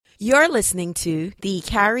You're listening to the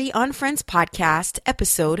Carry on Friends podcast,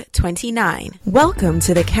 episode 29. Welcome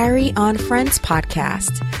to the Carry on Friends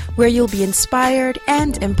podcast, where you'll be inspired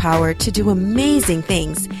and empowered to do amazing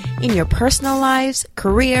things in your personal lives,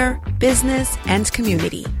 career, business, and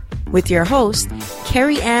community. With your host,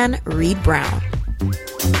 Carrie Ann Reed Brown.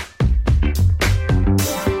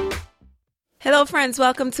 Hello, friends.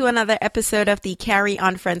 Welcome to another episode of the Carry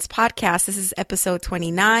on Friends podcast. This is episode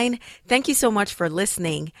 29. Thank you so much for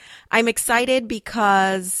listening. I'm excited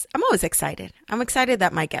because I'm always excited. I'm excited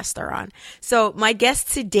that my guests are on. So my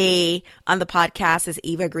guest today on the podcast is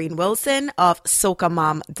Eva Green Wilson of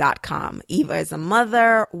SocaMom.com. Eva is a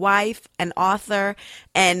mother, wife, and author,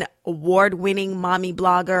 and award-winning mommy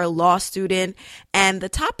blogger, law student. And the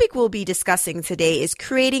topic we'll be discussing today is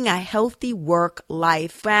creating a healthy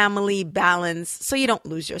work-life, family balance so you don't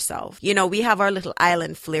lose yourself. You know, we have our little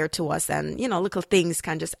island flair to us, and, you know, little things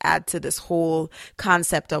can just add to this whole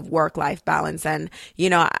concept of work-life balance. And,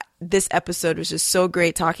 you know, this episode was just so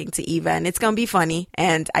great talking to Eva, and it's going to be funny,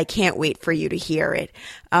 and I can't wait for you to hear it.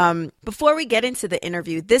 Before we get into the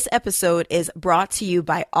interview, this episode is brought to you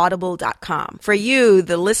by Audible.com. For you,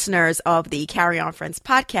 the listeners of the Carry On Friends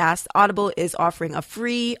podcast, Audible is offering a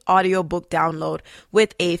free audiobook download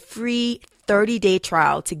with a free 30-day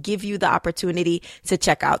trial to give you the opportunity to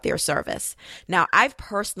check out their service. Now, I've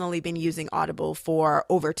personally been using Audible for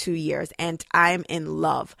over 2 years, and I'm in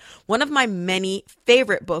love. One of my many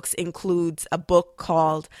favorite books includes a book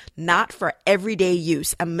called Not for Everyday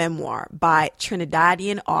Use, a memoir by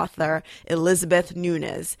Trinidadian author Elizabeth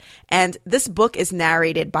Nunez. And this book is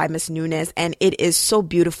narrated by Miss Nunez, and it is so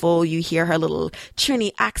beautiful. You hear her little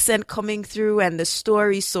Trini accent coming through, and the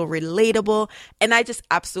story is so relatable, and I just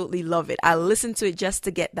absolutely love it. I listen to it just to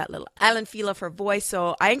get that little island feel of her voice.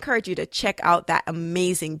 So I encourage you to check out that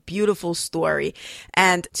amazing, beautiful story.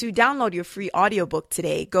 And to download your free audiobook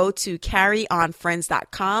today, go to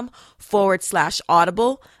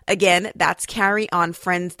carryonfriends.com/audible. Again, that's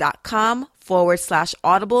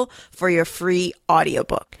carryonfriends.com/audible for your free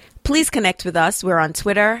audiobook. Please connect with us. We're on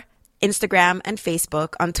Twitter, Instagram, and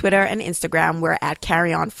Facebook. On Twitter and Instagram, we're at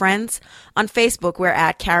Carry On Friends. On Facebook, we're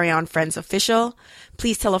at Carry On Friends Official.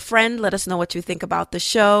 Please tell a friend. Let us know what you think about the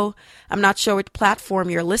show. I'm not sure which platform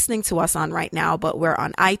you're listening to us on right now, but we're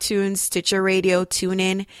on iTunes, Stitcher Radio,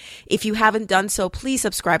 TuneIn. If you haven't done so, please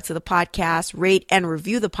subscribe to the podcast, rate and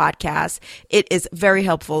review the podcast. It is very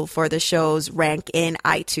helpful for the show's rank in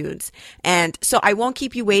iTunes. And so I won't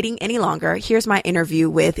keep you waiting any longer. Here's my interview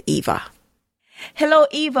with Eva. Hello,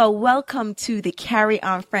 Eva. Welcome to the Carry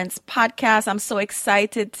On Friends podcast. I'm so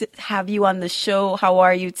excited to have you on the show. How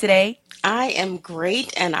are you today? I am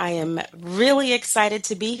great, and I am really excited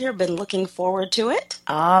to be here. Been looking forward to it.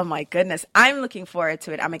 Oh, my goodness. I'm looking forward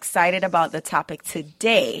to it. I'm excited about the topic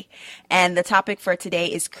today. And the topic for today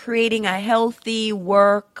is creating a healthy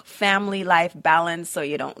work-family life balance so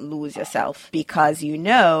you don't lose yourself. Because you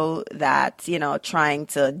know that, you know, trying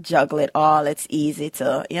to juggle it all, it's easy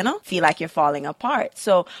to, you know, feel like you're falling apart.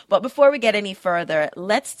 So, but before we get any further,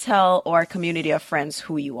 let's tell our community of friends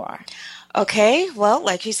who you are. Okay, well,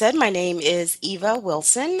 like you said, my name is Eva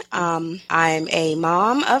Wilson. I'm a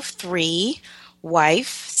mom of 3,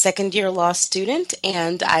 wife, second-year law student,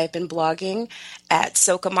 and I've been blogging at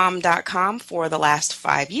SocaMom.com for the last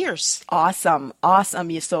 5 years. Awesome.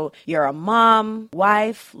 So you're a mom,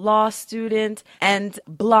 wife, law student, and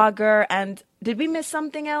blogger, and did we miss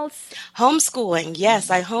something else? Homeschooling. Yes,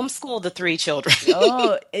 I homeschool the 3 children.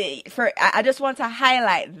 I just want to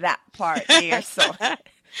highlight that part here. So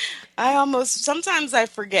sometimes I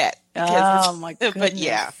forget. Oh my goodness. But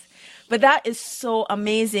yeah. But that is so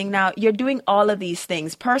amazing. Now you're doing all of these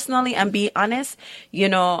things personally, and be honest, you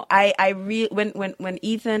know, when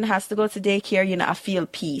Ethan has to go to daycare, you know, I feel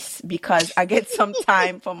peace because I get some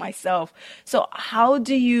time for myself. So how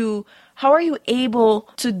are you able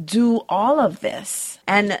to do all of this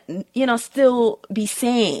and, you know, still be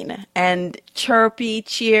sane and chirpy,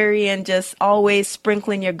 cheery, and just always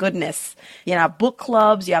sprinkling your goodness? You know, book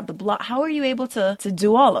clubs, you have the blog. How are you able to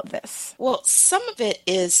do all of this? Well, some of it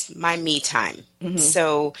is my me time. Mm-hmm.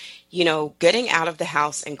 So, you know, getting out of the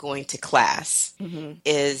house and going to class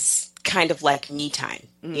is kind of like me time.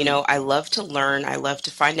 You know, I love to learn. I love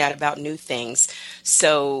to find out about new things.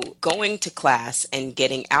 So going to class and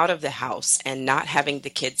getting out of the house and not having the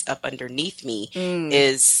kids up underneath me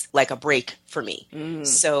is like a break for me.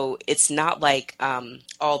 So it's not like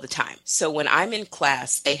all the time. So when I'm in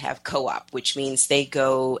class, they have co-op, which means they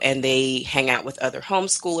go and they hang out with other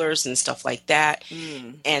homeschoolers and stuff like that.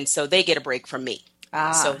 And so they get a break from me.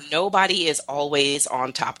 So nobody is always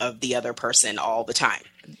on top of the other person all the time.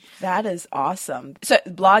 That is awesome. So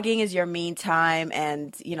blogging is your me time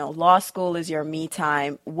and, law school is your me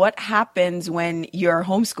time. What happens when you're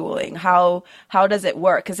homeschooling? How does it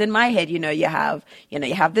work? Because in my head, you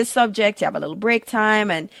have this subject, you have a little break time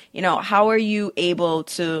and, how are you able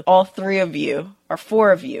to, all three of you or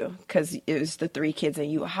four of you, because it was the three kids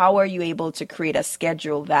and you, how are you able to create a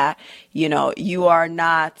schedule that, you are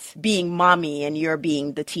not being mommy and you're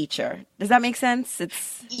being the teacher? Does that make sense?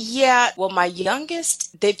 Yeah, well, my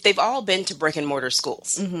youngest, they've all been to brick and mortar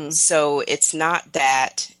schools. So it's not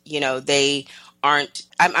that, they aren't,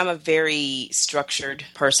 I'm a very structured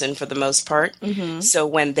person for the most part. So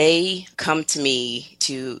when they come to me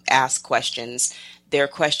to ask questions, their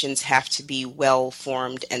questions have to be well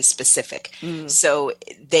formed and specific. So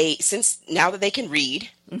since now that they can read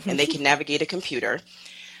and they can navigate a computer,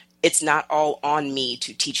 it's not all on me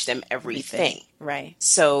to teach them everything. Right.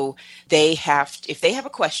 So if they have a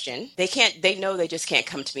question, they know they just can't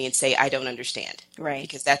come to me and say, I don't understand. Right.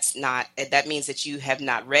 Because that means that you have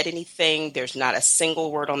not read anything. There's not a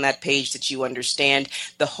single word on that page that you understand.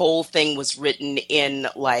 The whole thing was written in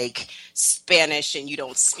like Spanish and you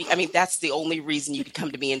don't speak. I mean, that's the only reason you could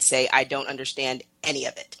come to me and say, I don't understand any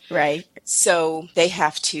of it. Right. So they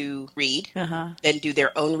have to read, then do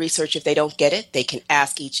their own research. If they don't get it, they can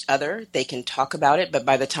ask each other. They can talk about it. But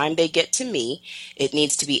by the time they get to me, it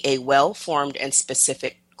needs to be a well-formed and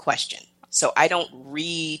specific question. So I don't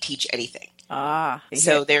reteach anything.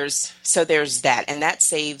 So there's that, and that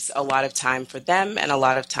saves a lot of time for them and a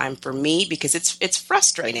lot of time for me because it's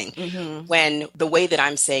frustrating when the way that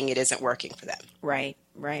I'm saying it isn't working for them. Right.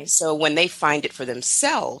 Right. So when they find it for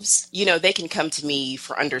themselves, they can come to me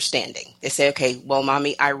for understanding. They say, okay, well,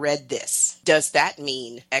 mommy, I read this. Does that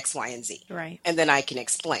mean X, Y, and Z? Right. And then I can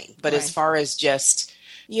explain. But as far as just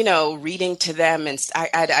reading to them, and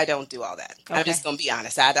I don't do all that. Okay. I'm just going to be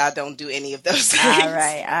honest. I don't do any of those things. All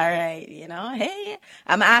right. Hey,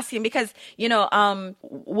 I'm asking because,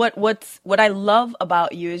 what I love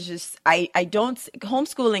about you is just,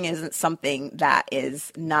 homeschooling isn't something that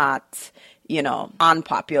is not,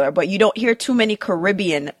 unpopular, but you don't hear too many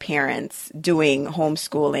Caribbean parents doing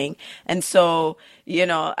homeschooling. And so, in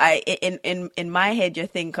my head, you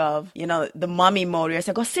think of, the mommy mode. You're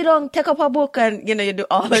like, go sit down, take up a book and, you do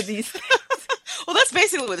all of these things. Well, that's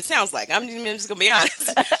basically what it sounds like. I'm just going to be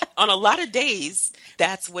honest. On a lot of days,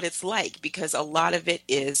 that's what it's like because a lot of it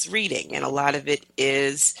is reading and a lot of it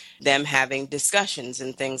is them having discussions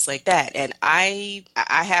and things like that. And I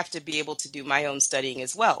have to be able to do my own studying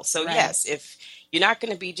as well. So yes, if you're not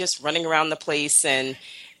going to be just running around the place and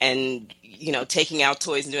taking out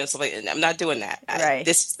toys and doing stuff like that, I'm not doing that. Right.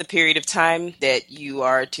 This is the period of time that you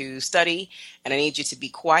are to study, and I need you to be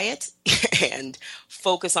quiet and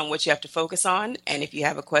focus on what you have to focus on. And if you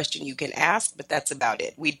have a question, you can ask, but that's about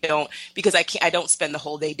it. We don't, because I don't spend the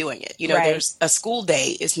whole day doing it. There's a school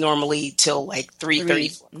day is normally till like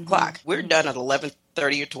 3:30 o'clock. We're done at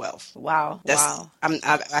 11:30 or 12. Wow.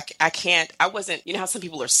 I can't, I wasn't, how some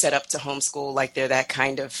people are set up to homeschool, like they're that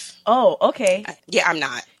kind of. Oh, okay. Yeah, I'm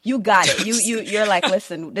not. You got it. You're like,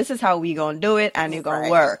 listen, this is how we gonna do it, and you're gonna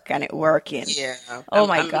work, and it working. Yeah. Oh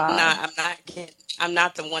my God. I'm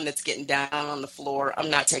not the one that's getting down on the floor.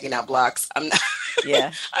 I'm not taking out blocks. I'm not.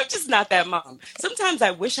 Yeah. I'm just not that mom. Sometimes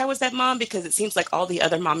I wish I was that mom because it seems like all the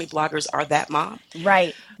other mommy bloggers are that mom.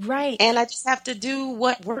 Right. And I just have to do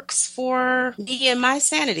what works for me and my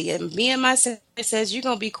sanity. And me and my sanity says you're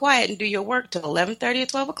going to be quiet and do your work till 11:30 or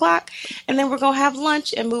 12 o'clock. And then we're going to have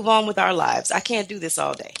lunch and move on with our lives. I can't do this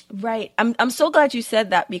all day. Right. I'm so glad you said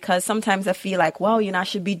that because sometimes I feel like, well, I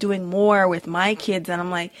should be doing more with my kids. And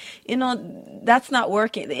I'm like, that's not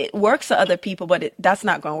working. It works for other people, but that's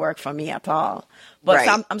not going to work for me at all. But right.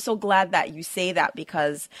 So I'm so glad that you say that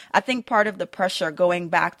because I think part of the pressure, going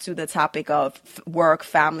back to the topic of work,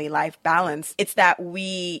 family, life balance, it's that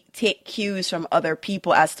we take cues from other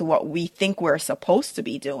people as to what we think we're supposed to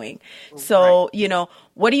be doing. So, right.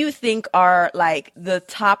 What do you think are like the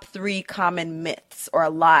top 3 common myths or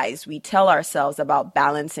lies we tell ourselves about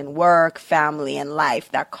balancing work, family, and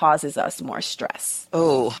life that causes us more stress?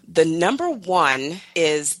 Oh, the number one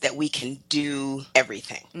is that we can do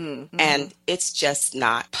everything. Mm-hmm. And it's just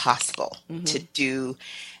not possible to do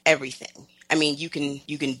everything. I mean, you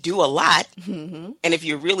can do a lot, and if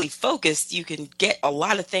you're really focused, you can get a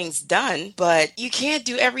lot of things done, but you can't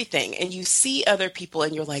do everything. And you see other people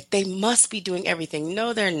and you're like, they must be doing everything.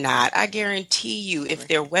 No, they're not. I guarantee you, if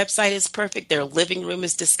their website is perfect, their living room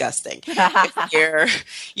is disgusting.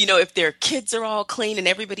 If their kids are all clean and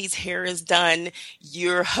everybody's hair is done,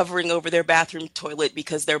 you're hovering over their bathroom toilet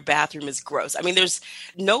because their bathroom is gross. I mean,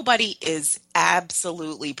 nobody is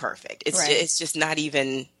absolutely perfect. It's just not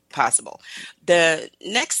even possible. The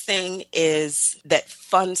next thing is that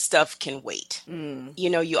fun stuff can wait. You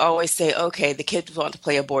know, you always say, okay, the kids want to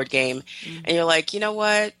play a board game, and you're like, you know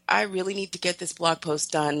what? I really need to get this blog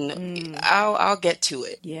post done. I'll get to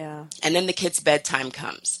it. Yeah. And then the kids' bedtime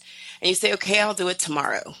comes. And you say, okay, I'll do it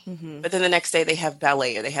tomorrow. But then the next day they have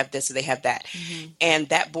ballet or they have this or they have that. And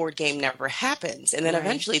that board game never happens. And then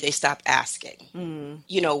eventually they stop asking.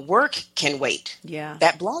 You know, work can wait. Yeah.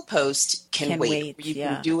 That blog post can wait. You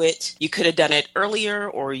can do it. You could have done it earlier,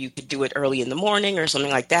 or you could do it early in the morning or something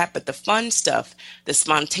like that. But the fun stuff, the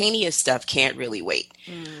spontaneous stuff can't really wait.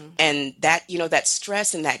 And that, you know, that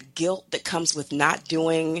stress and that guilt that comes with not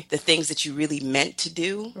doing the things that you really meant to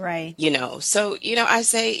do. Right. You know, so, you know, I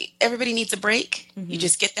say everybody needs a break. You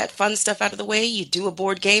just get that fun stuff out of the way. You do a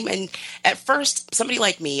board game. And at first, somebody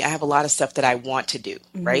like me, I have a lot of stuff that I want to do,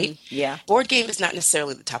 right? Yeah. Board game is not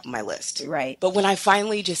necessarily the top of my list. Right. But when I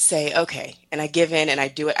finally just say, okay, and I give in and I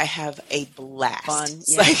do it, I have a blast. Fun.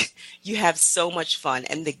 It's like you have so much fun.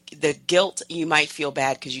 And the guilt, you might feel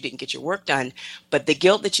bad because you didn't get your work done, but the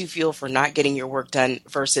guilt that you feel for not getting your work done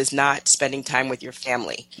versus not spending time with your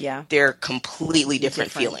family, they're completely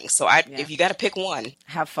different feelings. So if you got to pick one,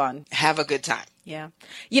 have fun, have a good time. Yeah.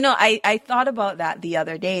 You know, I thought about that the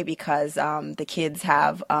other day because the kids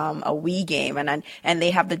have a Wii game and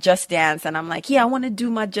they have the Just Dance, and I'm like, yeah, I want to do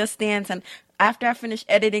my Just Dance, and after I finish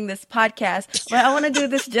editing this podcast, well, I want to do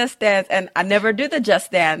this Just Dance, and I never do the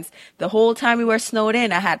Just Dance. The whole time we were snowed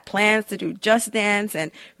in, I had plans to do Just Dance,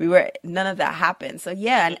 and none of that happened. So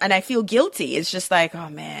yeah, and I feel guilty. It's just like, oh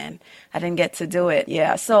man, I didn't get to do it.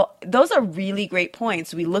 Yeah. So those are really great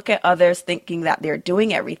points. We look at others thinking that they're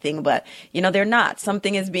doing everything, but you know, they're not.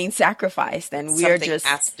 Something is being sacrificed, and we're just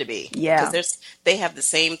has to be. Yeah. Because they have the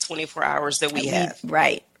same 24 hours that we have.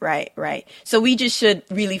 Right. So we just should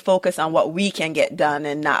really focus on what we can get done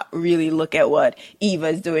and not really look at what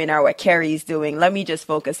Eva's doing or what Carrie's doing. Let me just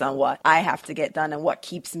focus on what I have to get done and what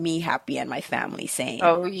keeps me happy and my family sane.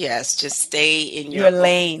 Oh, yes. Just stay in your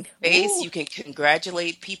lane. Space. You can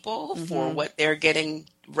congratulate people for what they're getting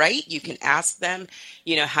right. You can ask them,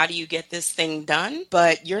 you know, how do you get this thing done?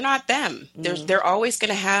 But you're not them. They're always going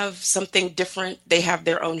to have something different. They have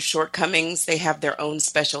their own shortcomings. They have their own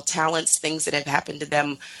special talents, things that have happened to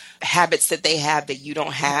them, habits that they have that you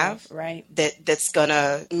don't have. Right. That's going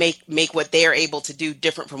to make what they're able to do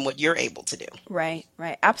different from what you're able to do. Right.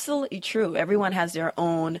 Absolutely true. Everyone has their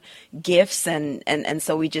own gifts, and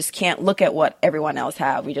so we just can't look at what everyone else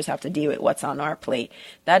have. We just have to deal with what's on our plate.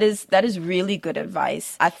 That is really good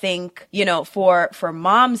advice. I think, you know, for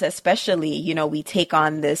moms especially, you know, we take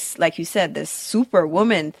on this, like you said, this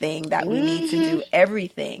superwoman thing that we need to do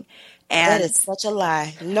everything. And that is such a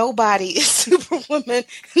lie. Nobody is superwoman.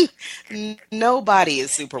 Nobody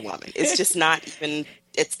is superwoman. It's just not even,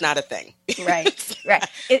 it's not a thing. Right.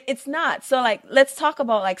 It's not. So like, let's talk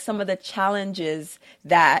about like some of the challenges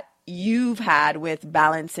that you've had with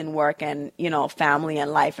balancing work and, you know, family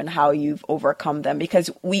and life, and how you've overcome them, because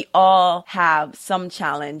we all have some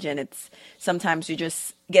challenge, and it's sometimes we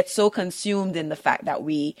just get so consumed in the fact that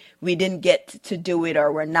we didn't get to do it,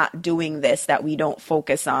 or we're not doing this, that we don't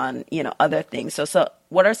focus on, you know, other things. So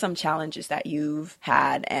what are some challenges that you've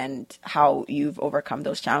had and how you've overcome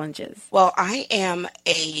those challenges? Well, I am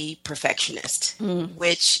a perfectionist,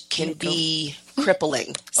 which can be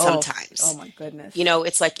crippling sometimes. Oh my goodness. You know,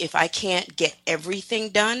 it's like if I can't get everything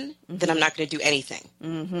done, then I'm not going to do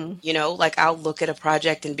anything. You know, like I'll look at a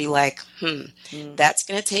project and be like, that's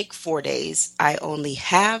going to take 4 days. I only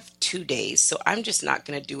have 2 days, so I'm just not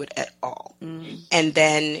going to do it at all. And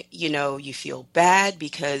then, you know, you feel bad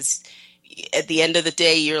because at the end of the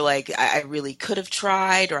day, you're like, I really could have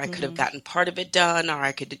tried, or I could have gotten part of it done, or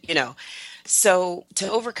I could, you know. So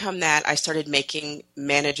to overcome that, I started making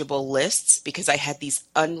manageable lists, because I had these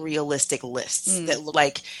unrealistic lists that look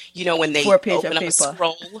like, you know, when they open up a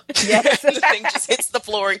scroll, yes. the thing just hits the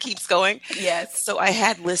floor and keeps going. Yes. So I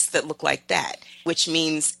had lists that look like that, which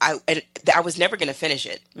means I was never going to finish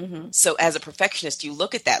it. So as a perfectionist, you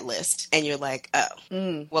look at that list and you're like,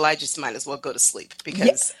 oh, well, I just might as well go to sleep,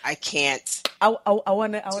 because I can't. I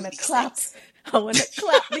want to clap. I want to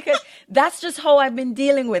clap, because that's just how I've been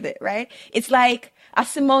dealing with it, right? It's like I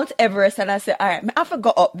see Mount Everest and I say, all right, I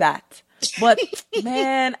forgot up that. But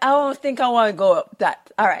man, I don't think I want to go up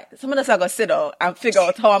that. All right, so I'm just going to sit down and figure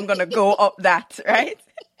out how I'm going to go up that, right?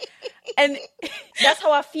 And that's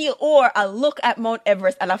how I feel. Or I look at Mount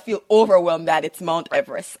Everest and I feel overwhelmed that it's Mount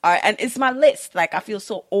Everest. All right, and it's my list. Like, I feel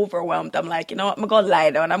so overwhelmed. I'm like, you know what? I'm going to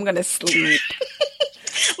lie down. I'm going to sleep.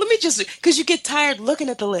 Let me just, because you get tired looking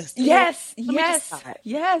at the list. Yes, Let me just yes, sigh.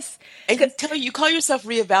 yes. And you call yourself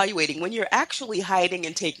reevaluating when you're actually hiding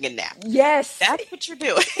and taking a nap. Yes. That's what you're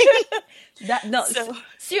doing. That no, So,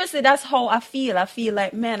 seriously, that's how I feel. I feel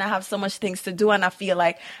like, man, I have so much things to do, and I feel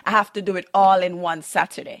like I have to do it all in one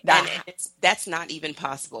Saturday. and that's not even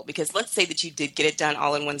possible, because let's say that you did get it done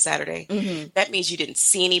all in one Saturday. That means you didn't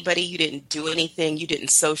see anybody, you didn't do anything, you didn't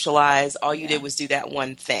socialize. All you did was do that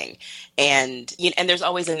one thing, and and there's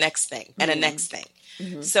always a next thing and a next thing.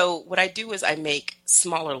 So what I do is I make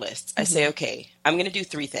smaller lists. I say, okay, I'm going to do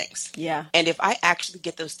 3 things. Yeah. And if I actually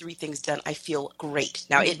get those 3 things done, I feel great.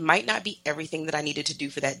 Now, it might not be everything that I needed to do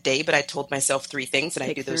for that day, but I told myself 3 things, and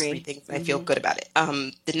I do those 3 things, and I feel good about it.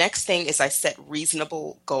 The next thing is I set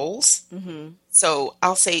reasonable goals. So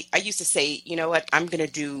I used to say, you know what, I'm going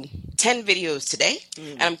to do 10 videos today,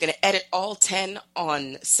 and I'm going to edit all 10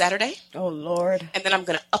 on Saturday. Oh, Lord. And then I'm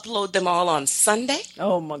going to upload them all on Sunday.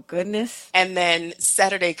 Oh, my goodness. And then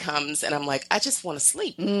Saturday comes, and I'm like, I just want to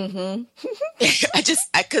sleep.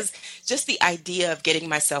 Because just the idea of getting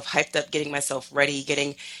myself hyped up, getting myself ready,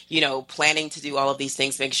 planning to do all of these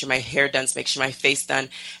things, making sure my hair done, making sure my face done.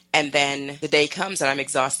 And then the day comes and I'm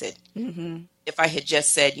exhausted. If I had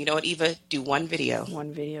just said, you know what, Eva, do one video.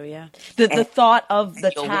 One video, yeah. The thought of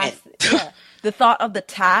the task. Yeah. The thought of the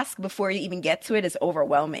task before you even get to it is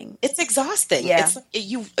overwhelming. It's exhausting. Yeah.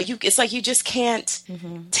 It's like you just can't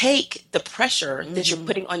take the pressure that you're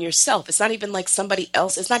putting on yourself. It's not even like somebody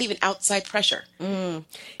else. It's not even outside pressure.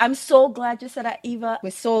 I'm so glad you said that, Eva,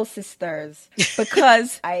 with Soul Sisters,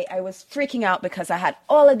 because I was freaking out because I had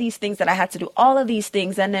all of these things that I had to do, all of these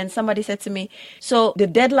things. And then somebody said to me, so the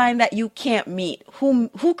deadline that you can't meet,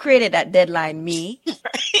 who created that deadline? Me.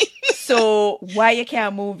 Right. So why you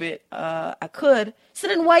can't move it? I could. So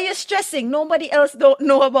then why you stressing? Nobody else don't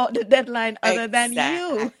know about the deadline other than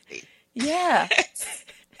you. Yeah.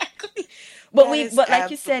 Exactly. But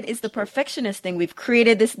like you said, it's the perfectionist thing. We've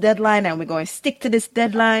created this deadline and we're going to stick to this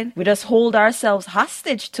deadline. We just hold ourselves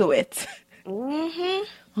hostage to it. Oh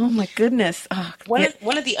my goodness. Oh,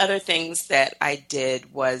 One of the other things that I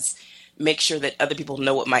did was make sure that other people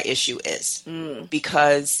know what my issue is.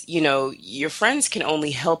 Because, your friends can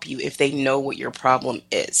only help you if they know what your problem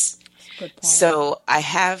is. Good point. So I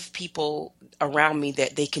have people around me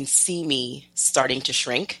that they can see me starting to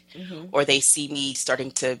shrink, or they see me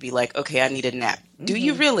starting to be like, okay, I need a nap. Do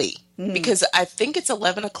you really? Because I think it's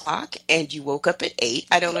 11 o'clock and you woke up at 8.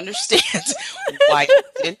 I don't understand why you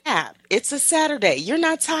need a nap. It's a Saturday. You're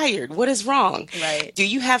not tired. What is wrong? Right. Do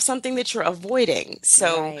you have something that you're avoiding?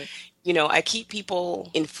 So, Right. I keep people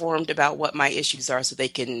informed about what my issues are so they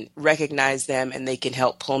can recognize them and they can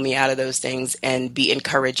help pull me out of those things and be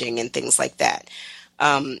encouraging and things like that.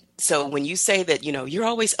 So when you say that, you're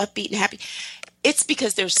always upbeat and happy, it's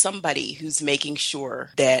because there's somebody who's making sure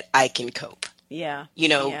that I can cope. Yeah.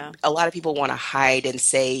 A lot of people want to hide and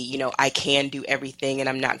say, I can do everything and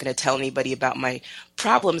I'm not going to tell anybody about my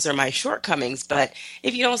problems or my shortcomings. But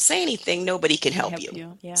if you don't say anything, nobody can help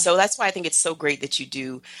you. Yeah. So that's why I think it's so great that you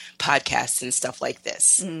do podcasts and stuff like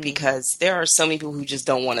this, because there are so many people who just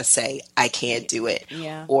don't want to say, I can't do it,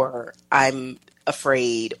 or I'm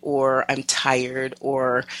afraid, or I'm tired,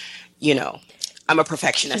 or, I'm a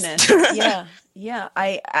perfectionist. Yeah. Yeah.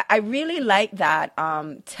 I really like that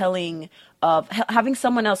telling of having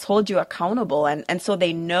someone else hold you accountable and so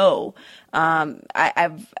they know.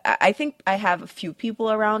 I think I have a few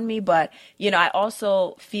people around me, but I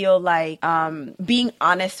also feel like being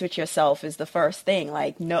honest with yourself is the first thing.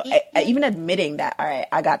 Like even admitting that, all right,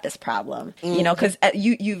 I got this problem. Because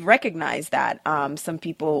you recognize that some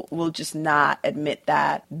people will just not admit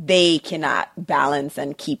that they cannot balance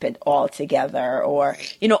and keep it all together, or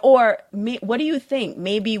what do you think?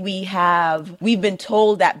 Maybe we've been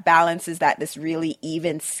told that balance is that this really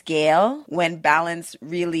even scale, when balance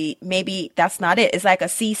really maybe that's not it. It's like a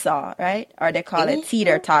seesaw, right? Or they call it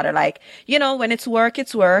teeter-totter. Like, when it's work,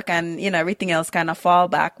 and, everything else kind of fall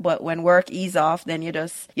back. But when work ease off, then you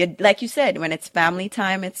like you said, when it's family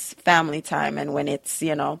time, it's family time. And when it's,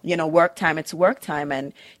 work time, it's work time.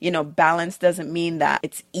 And, balance doesn't mean that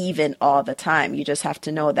it's even all the time. You just have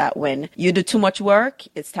to know that when you do too much work,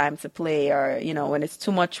 it's time to play. Or, when it's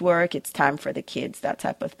too much work, it's time for the kids, that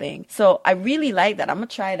type of thing. So I really like that. I'm going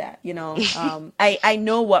to try that. I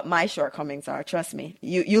know what my shortcomings are. Trust me.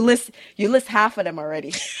 You list half of them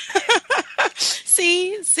already. See,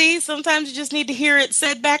 See, sometimes you just need to hear it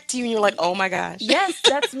said back to you and you're like, oh my gosh. Yes,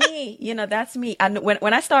 that's me. That's me. And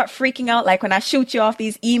when I start freaking out, like when I shoot you off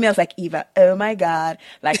these emails, like, Eva, oh my God,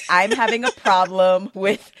 like I'm having a problem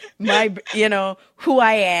with my, who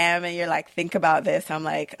I am. And you're like, think about this. I'm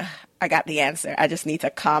like, "Ugh, I got the answer. I just need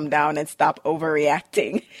to calm down and stop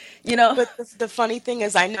overreacting, But the funny thing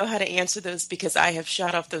is I know how to answer those because I have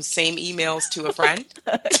shot off those same emails to a friend.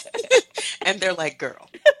 And they're like, girl,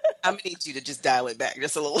 I'm gonna need you to just dial it back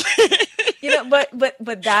just a little.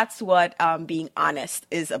 But that's what being honest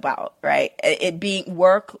is about, right? It being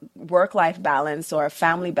work life balance or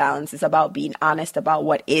family balance is about being honest about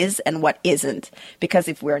what is and what isn't. Because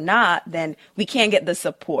if we're not, then we can't get the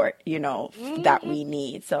support, that we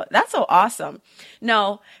need. So that's so awesome.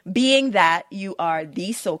 Now, being that you are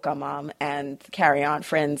the Soca mom and Carry On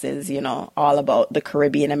Friends is, all about the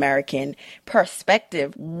Caribbean American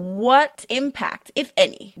perspective, what impact, if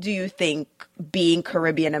any, do you think being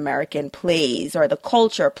Caribbean American plays or the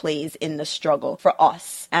culture plays in the struggle for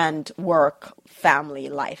us and work, family,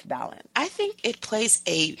 life balance? I think it plays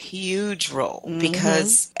a huge role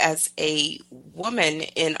because as a woman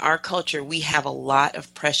in our culture, we have a lot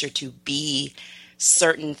of pressure to be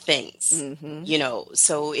certain things,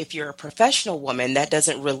 so if you're a professional woman, that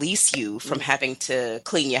doesn't release you from having to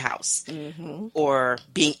clean your house or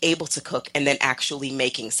being able to cook and then actually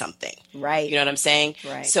making something. Right. You know what I'm saying?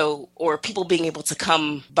 Right. So, or people being able to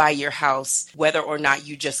come by your house, whether or not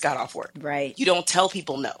you just got off work. Right. You don't tell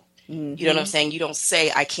people no. You know what I'm saying? You don't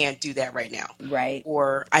say, I can't do that right now. Right.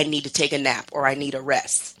 Or I need to take a nap or I need a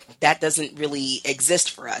rest. That doesn't really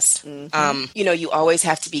exist for us. You always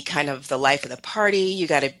have to be kind of the life of the party. You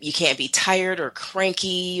can't be tired or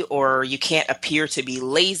cranky, or you can't appear to be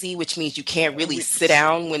lazy, which means you can't really sit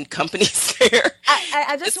down when company's there.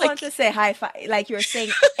 I just want to say high five. Like you're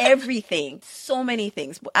saying everything, so many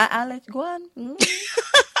things. I'll let go on.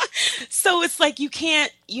 So it's like you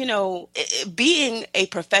can't, being a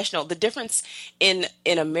professional, the difference in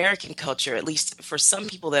American culture, at least for some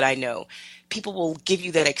people that I know, people will give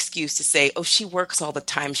you that excuse to say, oh, she works all the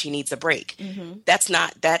time, she needs a break.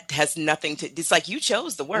 That has nothing to, it's like you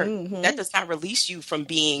chose the work. That does not release you from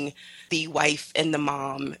being the wife and the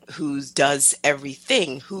mom who does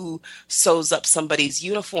everything, who sews up somebody's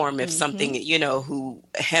uniform if something, who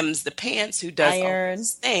hems the pants, who does all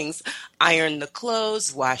these things, iron the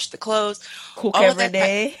clothes, wash the clothes, cook all every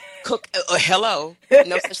day. Cook. Hello.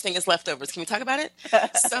 No such thing as leftovers. Can we talk about it?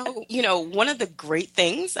 So, one of the great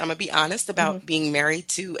things, I'm going to be honest about being married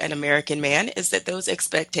to an American man, is that those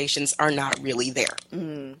expectations are not really there.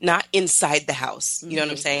 Not inside the house. You know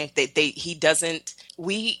what I'm saying? He doesn't,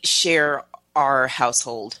 we share our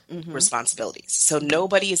household responsibilities. So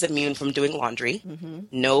nobody is immune from doing laundry.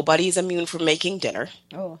 Nobody is immune from making dinner.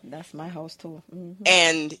 Oh, that's my house too.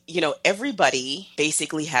 And, everybody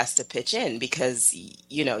basically has to pitch in because,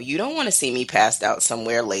 you don't want to see me passed out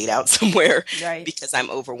somewhere, laid out somewhere because I'm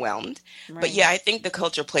overwhelmed. Right. But yeah, I think the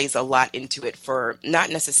culture plays a lot into it for not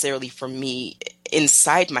necessarily for me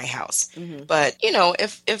inside my house. But,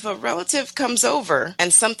 if a relative comes over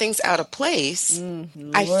and something's out of place,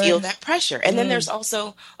 I feel that pressure. And then there's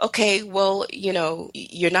also, okay, well,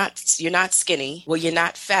 you're not skinny. Well, you're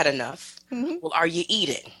not fat enough. Well, are you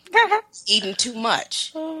eating? Eating too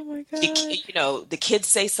much. Oh my God. The kids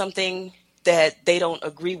say something that they don't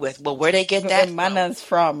agree with. Well, where they get that manners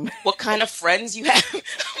from? What kind of friends you have?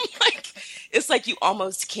 It's like you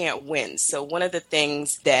almost can't win. So one of the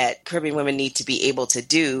things that Caribbean women need to be able to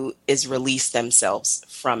do is release themselves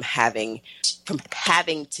from having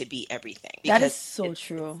to be everything. That is so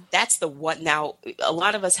true. That's the one. Now, a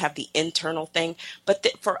lot of us have the internal thing, but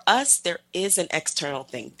for us, there is an external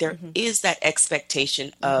thing. There is that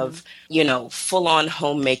expectation of, full-on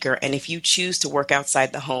homemaker. And if you choose to work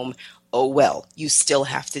outside the home, oh, well, you still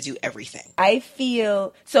have to do everything. I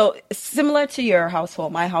feel so similar to your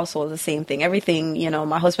household. My household is the same thing. Everything,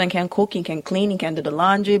 my husband can cook, he can clean, he can do the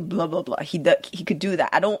laundry, blah, blah, blah. He could do that.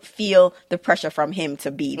 I don't feel the pressure from him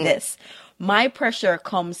to be this. My pressure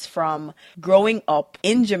comes from growing up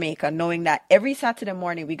in Jamaica, knowing that every Saturday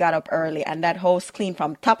morning we got up early and that house cleaned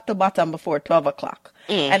from top to bottom before 12 o'clock.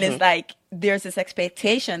 And it's like, there's this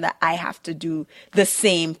expectation that I have to do the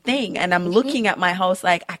same thing. And I'm looking at my house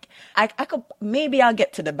like, I could, maybe I'll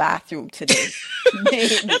get to the bathroom today.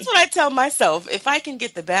 That's what I tell myself. If I can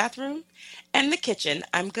get the bathroom and the kitchen,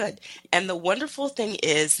 I'm good. And the wonderful thing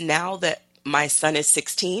is now that my son is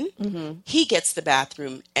 16, he gets the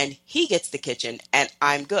bathroom and he gets the kitchen and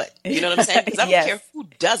I'm good. You know what I'm saying? Because I don't care who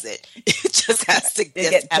does it. It just has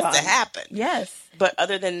to happen. Yes. But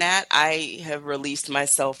other than that, I have released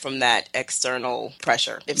myself from that external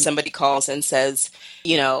pressure. If somebody calls and says,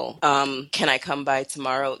 can I come by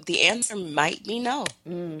tomorrow? The answer might be no,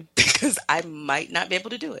 because I might not be able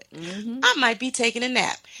to do it. I might be taking a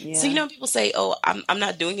nap. Yeah. So, people say, oh, I'm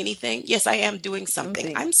not doing anything. Yes, I am doing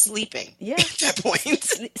something. I'm sleeping at that point.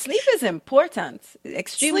 Sleep is important,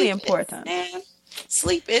 extremely important.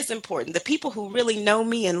 Sleep is important. The people who really know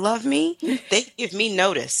me and love me, they give me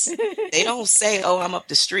notice. They don't say, oh, I'm up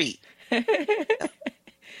the street.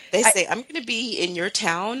 They say, I'm going to be in your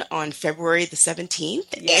town on February the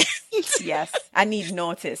 17th. Yes. I need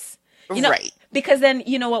notice. Right. Because then,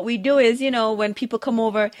 what we do is, when people come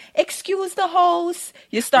over, excuse the host,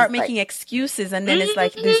 you start making excuses. And then it's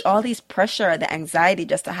like, there's all these pressure, the anxiety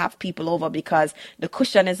just to have people over because the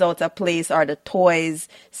cushion is out of place or the toys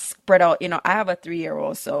spread out. I have a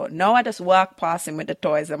 3-year-old, so now I just walk past him with the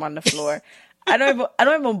toys. I'm on the floor. I don't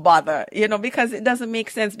even bother, because it doesn't make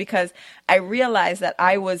sense, because I realized that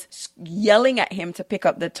I was yelling at him to pick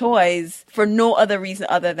up the toys for no other reason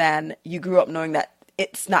other than you grew up knowing that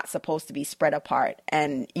it's not supposed to be spread apart,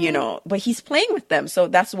 and but he's playing with them, so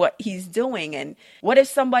that's what he's doing. And what if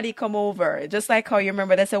somebody come over, just like how you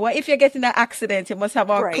remember they said, well, if you get in an accident, you must have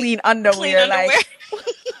on clean underwear. Like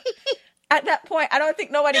at that point, I don't think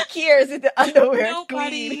nobody cares if the underwear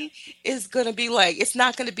nobody is gonna be like, it's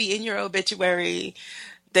not gonna be in your obituary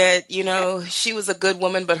that she was a good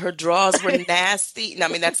woman but her drawers were nasty. No, I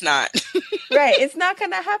mean, that's not right. It's not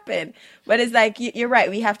gonna happen. But it's like, you're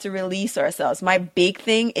right. We have to release ourselves. My big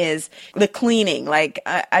thing is the cleaning. Like,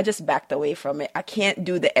 I just backed away from it. I can't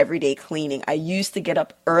do the everyday cleaning. I used to get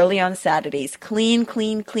up early on Saturdays, clean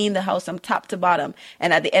the house from top to bottom.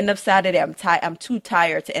 And at the end of Saturday, I'm too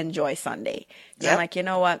tired to enjoy Sunday. Yep. I'm like, you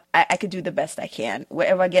know what? I could do the best I can.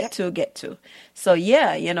 Wherever I get to. So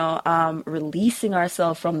releasing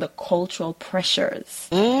ourselves from the cultural pressures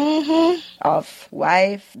of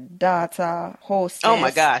wife, daughter, hostess. Oh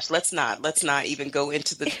my gosh, let's not even go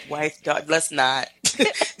into the wife, daughter. Let's not.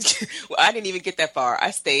 Well, I didn't even get that far.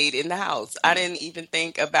 I stayed in the house. I didn't even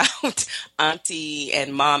think about auntie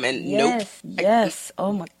and mom and Yes.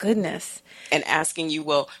 Oh my goodness. And asking you,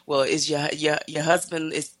 well, is your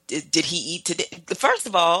husband did he eat today? First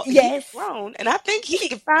of all, yes, he's grown, and I think he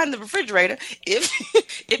could find the refrigerator if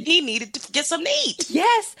he needed to get something to eat.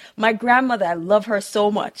 Yes, my grandmother, I love her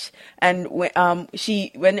so much, and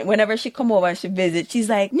whenever she come over and she visit, she's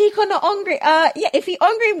like, Nico not hungry. If he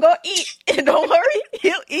hungry, him go eat. Don't worry,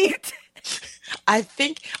 he'll eat. I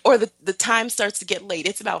think, or the time starts to get late.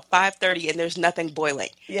 It's about 5:30 and there's nothing boiling.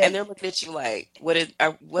 Yes. And they're looking at you like, what's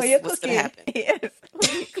going to happen? Yes, what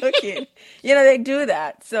are you cooking? They do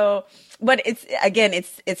that. So, but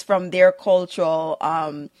it's from their cultural,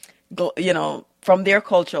 from their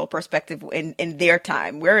cultural perspective in their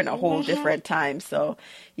time. We're in a whole different time. So,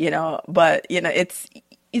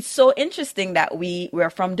 it's so interesting that we're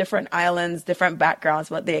from different islands, different backgrounds,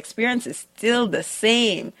 but the experience is still the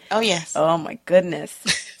same. Oh, yes. Oh, my goodness.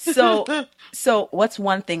 So what's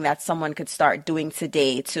one thing that someone could start doing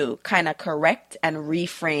today to kind of correct and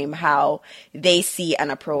reframe how they see and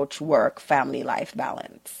approach work, family life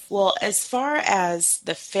balance? Well, as far as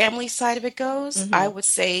the family side of it goes, I would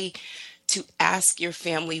say to ask your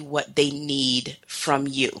family what they need from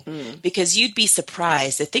you, because you'd be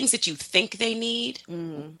surprised. The things that you think they need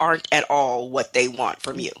aren't at all what they want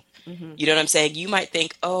from you. You know what I'm saying? You might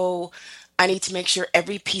think, oh, I need to make sure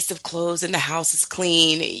every piece of clothes in the house is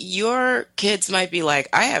clean. Your kids might be like,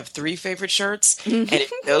 I have 3 favorite shirts, and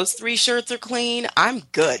if those 3 shirts are clean, I'm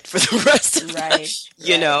good for the rest of right.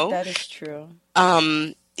 You know? That is true.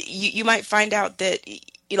 You might find out that,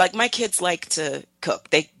 like, my kids like to cook.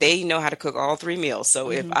 They know how to cook all 3 meals.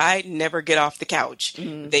 So if I never get off the couch,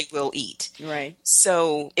 they will eat. Right.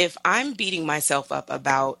 So if I'm beating myself up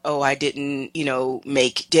about, oh, I didn't,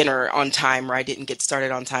 make dinner on time, or I didn't get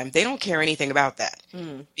started on time, they don't care anything about that.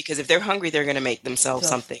 Because if they're hungry, they're going to make themselves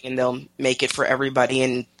something, and they'll make it for everybody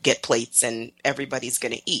and get plates, and everybody's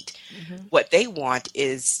going to eat. What they want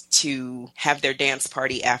is to have their dance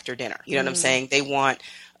party after dinner. You know what I'm saying? They want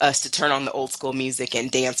us to turn on the old school music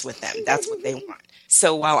and dance with them. That's what they want.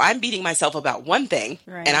 So while I'm beating myself about one thing,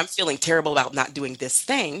 and I'm feeling terrible about not doing this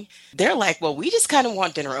thing, they're like, well, we just kind of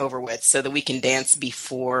want dinner over with so that we can dance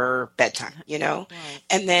before bedtime, Right.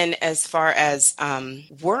 And then as far as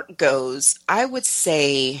work goes, I would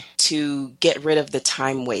say to get rid of the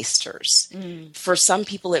time wasters. For some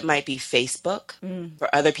people, it might be Facebook. For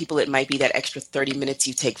other people, it might be that extra 30 minutes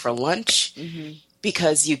you take for lunch.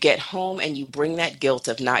 because you get home and you bring that guilt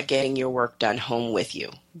of not getting your work done home with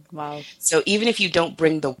you. Wow. So even if you don't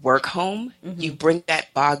bring the work home, you bring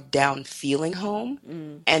that bogged down feeling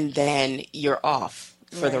home, and then you're off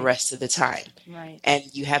for the Right. rest of the time. Right. And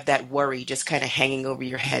you have that worry just kind of hanging over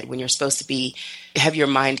your head when you're supposed to be have your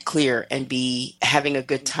mind clear and be having a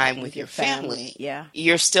good time with your family. Yeah.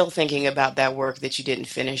 You're still thinking about that work that you didn't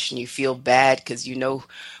finish, and you feel bad because you know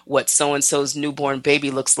what so and so's newborn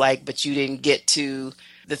baby looks like, but you didn't get to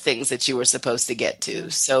the things that you were supposed to get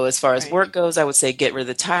to. So as far as Right. work goes, I would say get rid of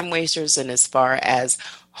the time wasters. And as far as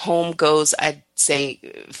home goes, I'd say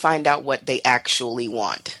find out what they actually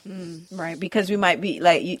want. Right, because we might be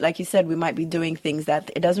like you said, we might be doing things that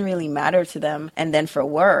it doesn't really matter to them, and then for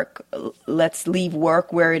work, let's leave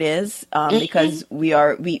work where it is, because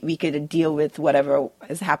we could deal with whatever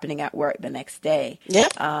is happening at work the next day. Yeah.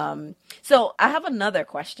 So I have another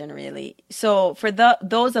question, really. So for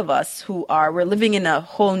those of us we're living in a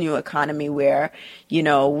whole new economy where, you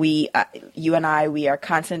know, you and I, we are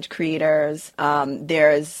content creators.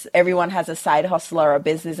 Everyone has a side hustle or a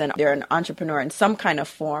business, and they're an entrepreneur in some kind of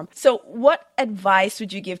form. So what advice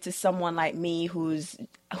would you give to someone like me who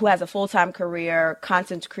has a full-time career,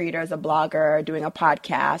 content creator, as a blogger, doing a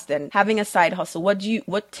podcast and having a side hustle?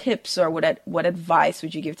 What tips or what advice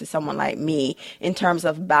would you give to someone like me in terms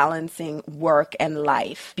of balancing work and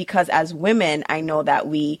life? Because as women, I know that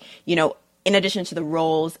we, you know, in addition to the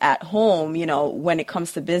roles at home, you know, when it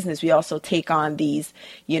comes to business, we also take on these,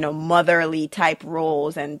 you know, motherly type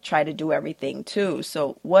roles and try to do everything too.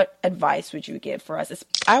 So what advice would you give for us?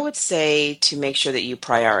 I would say to make sure that you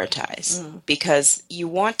prioritize, because you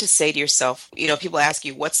want to say to yourself, you know, people ask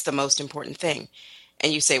you, what's the most important thing?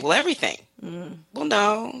 And you say, well, everything. Well,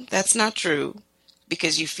 no, that's not true,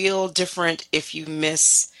 because you feel different if you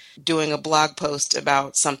miss doing a blog post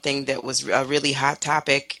about something that was a really hot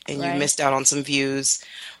topic and you Right. missed out on some views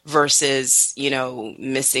versus, you know,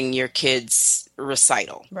 missing your kids'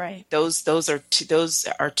 recital. Right. Those are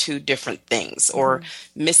two different things. Or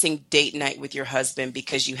missing date night with your husband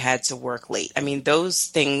because you had to work late. I mean, those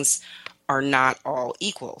things are not all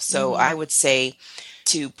equal. So I would say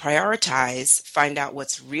to prioritize, find out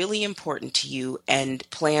what's really important to you and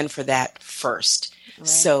plan for that first. Right.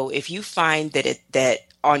 So if you find that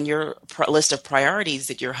on your list of priorities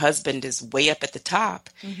that your husband is way up at the top,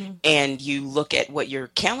 and you look at what your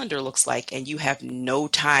calendar looks like and you have no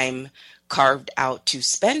time carved out to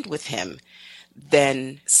spend with him,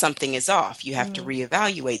 then something is off. You have to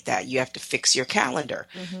reevaluate that. You have to fix your calendar.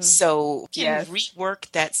 So you can Yes. rework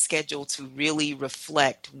that schedule to really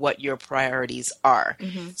reflect what your priorities are.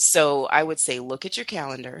 So I would say look at your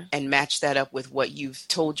calendar and match that up with what you've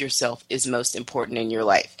told yourself is most important in your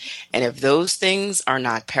life. And if those things are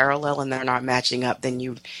not parallel and they're not matching up, then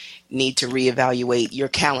you need to reevaluate your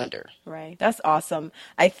calendar. Right. That's awesome.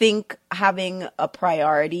 I think having a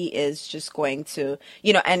priority is just going to,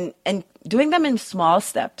 you know, and doing them in small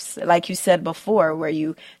steps. Like you said before, where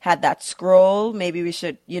you had that scroll, maybe we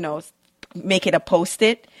should, you know, make it a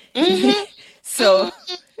post-it. So,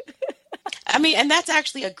 I mean, and that's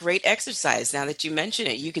actually a great exercise now that you mention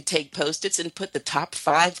it. You could take Post-its and put the top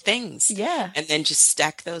 5 things. yeah. And then just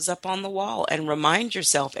stack those up on the wall and remind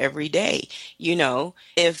yourself every day, you know,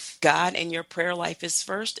 if God and your prayer life is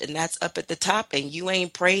first and that's up at the top and you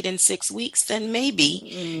ain't prayed in 6 weeks, then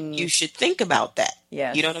maybe you should think about that.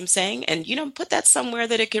 Yes. You know what I'm saying? And, you know, put that somewhere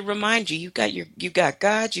that it could remind you. You've got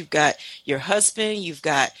God, you've got your husband, you've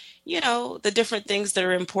got, you know, the different things that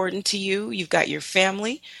are important to you. You've got your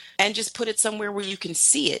family, and just put it somewhere where you can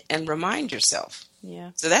see it and remind yourself.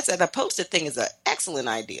 Yeah. So that's the Post-it thing is an excellent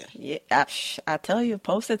idea. Yeah, I tell you,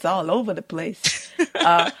 Post-its all over the place.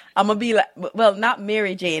 I'm gonna be like, well, not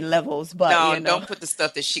Mary Jane levels, but No, you know. don't put the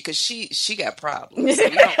stuff that because she got problems. So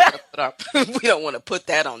we don't want to we don't want to put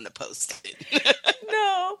that on the Post-it.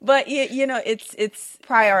 No, but you know, it's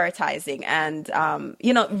prioritizing, and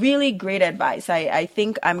you know, really great advice. I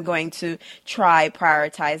think I'm going to try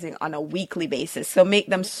prioritizing on a weekly basis. So make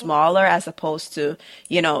them smaller as opposed to,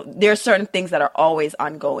 you know, there are certain things that are always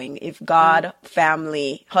ongoing. If God,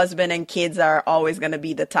 family, husband, and kids are always going to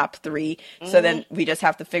be the top 3, so then we just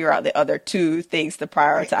have to figure out the other 2 things to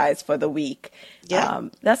prioritize for the week. Yeah.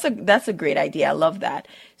 That's a great idea. I love that.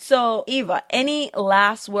 So, Eva, any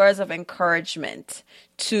last words of encouragement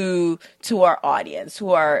to our audience who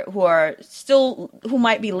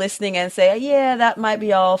might be listening and say, yeah, that might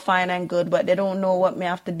be all fine and good, but they don't know what me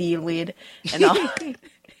have to deal with and all.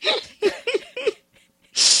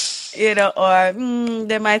 You know, or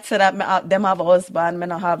they might say that them have a husband, me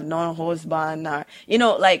not have no husband, or you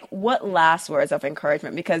know, like what last words of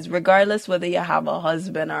encouragement? Because regardless whether you have a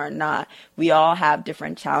husband or not, we all have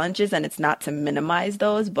different challenges, and it's not to minimize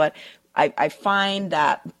those, but I find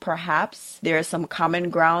that perhaps there's some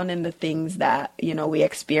common ground in the things that, you know, we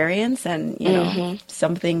experience, and, you know,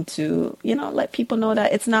 something to, you know, let people know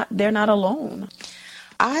that they're not alone.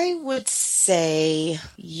 I would say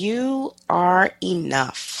you are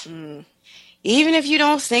enough. Even if you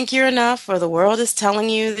don't think you're enough, or the world is telling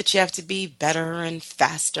you that you have to be better and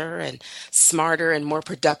faster and smarter and more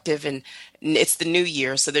productive, and it's the new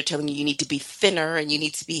year, so they're telling you you need to be thinner and you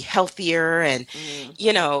need to be healthier, and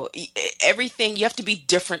you know, everything, you have to be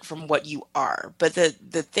different from what you are. But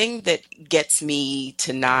the thing that gets me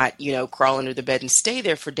to not, you know, crawl under the bed and stay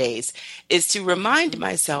there for days is to remind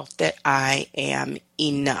myself that I am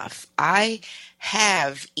enough. I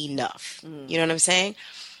have enough. You know what I'm saying?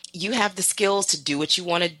 You have the skills to do what you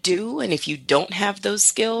want to do. And if you don't have those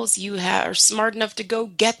skills, you are smart enough to go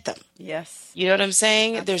get them. Yes. You know what I'm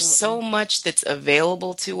saying? Absolutely. There's so much that's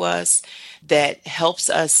available to us that helps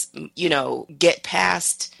us, you know, get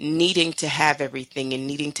past needing to have everything and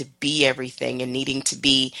needing to be everything and needing to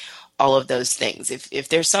be all of those things. If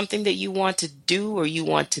there's something that you want to do or you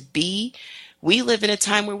want to be, we live in a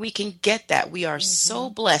time where we can get that. We are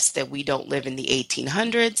so blessed that we don't live in the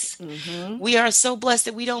 1800s. We are so blessed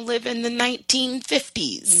that we don't live in the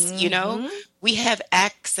 1950s. You know, we have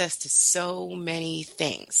access to so many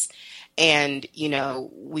things. And, you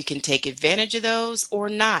know, we can take advantage of those or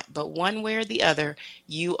not. But one way or the other,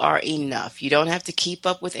 you are enough. You don't have to keep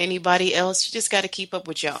up with anybody else. You just got to keep up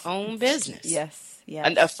with your own business. Yes. Yes.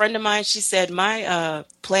 And a friend of mine, she said, my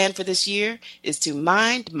plan for this year is to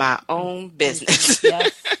mind my own business.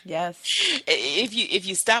 Yes. Yes. If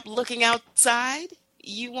you stop looking outside,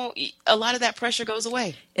 you won't. A lot of that pressure goes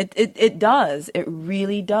away. It does. It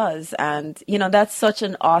really does. And, you know, that's such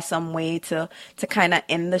an awesome way to kind of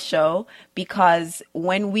end the show, because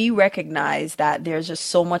when we recognize that there's just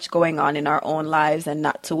so much going on in our own lives and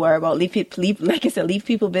not to worry about, like I said, leave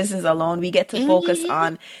people business alone. We get to focus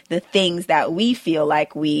on the things that we feel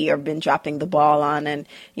like we have been dropping the ball on. And,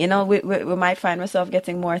 you know, we might find ourselves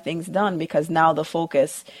getting more things done because now the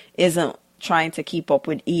focus isn't trying to keep up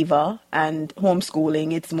with Eva and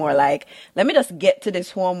homeschooling. It's more like, let me just get to this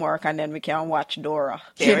homework and then we can watch Dora.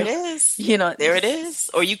 There it is. You know, there it is.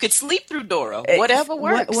 Or you could sleep through Dora. Whatever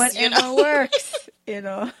works. Whatever works. You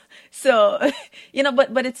know. So, you know,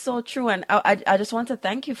 but it's so true, and I just want to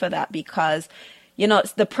thank you for that, because, you know,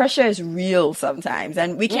 the pressure is real sometimes,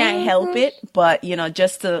 and we can't help it. But, you know,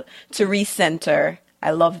 just to recenter. I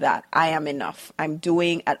love that. I am enough. I'm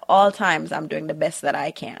doing at all times. I'm doing the best that I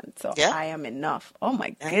can. So I am enough. Oh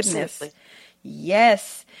my goodness. Absolutely.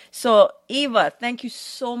 Yes. So Eva, thank you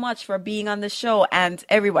so much for being on the show. And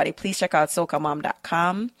everybody, please check out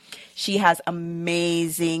SocaMom.com. She has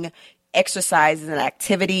amazing exercises and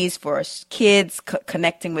activities for kids,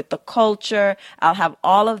 connecting with the culture. I'll have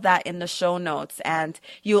all of that in the show notes. And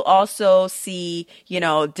you'll also see, you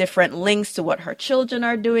know, different links to what her children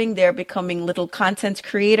are doing. They're becoming little content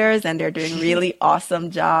creators, and they're doing really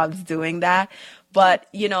awesome jobs doing that. But,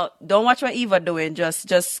 you know, don't watch what Eva doing.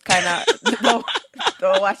 Just kind of don't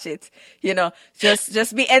watch it. You know,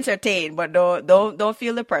 just be entertained, but don't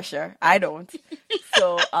feel the pressure. I don't.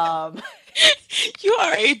 So, you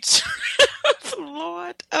are a truth,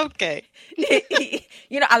 Lord. Okay.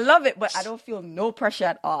 You know, I love it, but I don't feel no pressure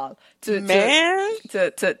at all to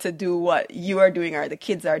do what you are doing or the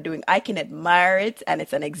kids are doing. I can admire it, and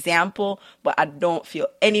it's an example, but I don't feel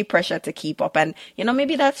any pressure to keep up. And, you know,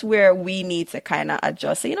 maybe that's where we need to kind of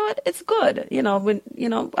adjust. So, you know what? It's good. You know,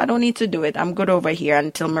 I don't need to do it. I'm good over here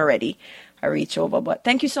until I'm ready. I reach over. But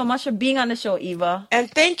thank you so much for being on the show, Eva. And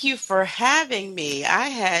thank you for having me. I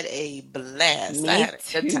had a blast. I had a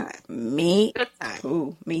good time. Me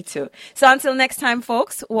too. So until next time,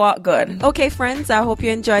 folks, walk good. Okay, friends, I hope you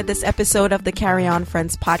enjoyed this episode of the Carry On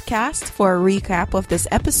Friends podcast. For a recap of this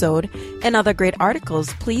episode and other great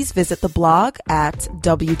articles, please visit the blog at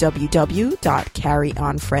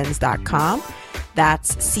www.carryonfriends.com.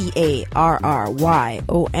 That's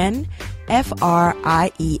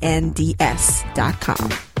CarryonFriends.com.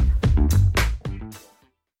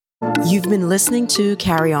 You've been listening to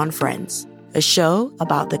Carry On Friends, a show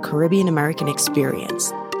about the Caribbean American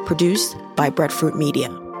experience, produced by Breadfruit Media.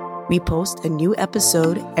 We post a new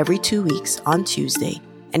episode every 2 weeks on Tuesday.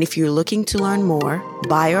 And if you're looking to learn more,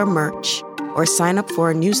 buy our merch, or sign up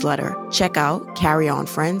for a newsletter, check out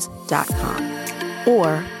CarryOnFriends.com.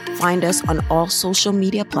 Or find us on all social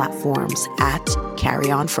media platforms at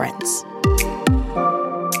Carry On Friends.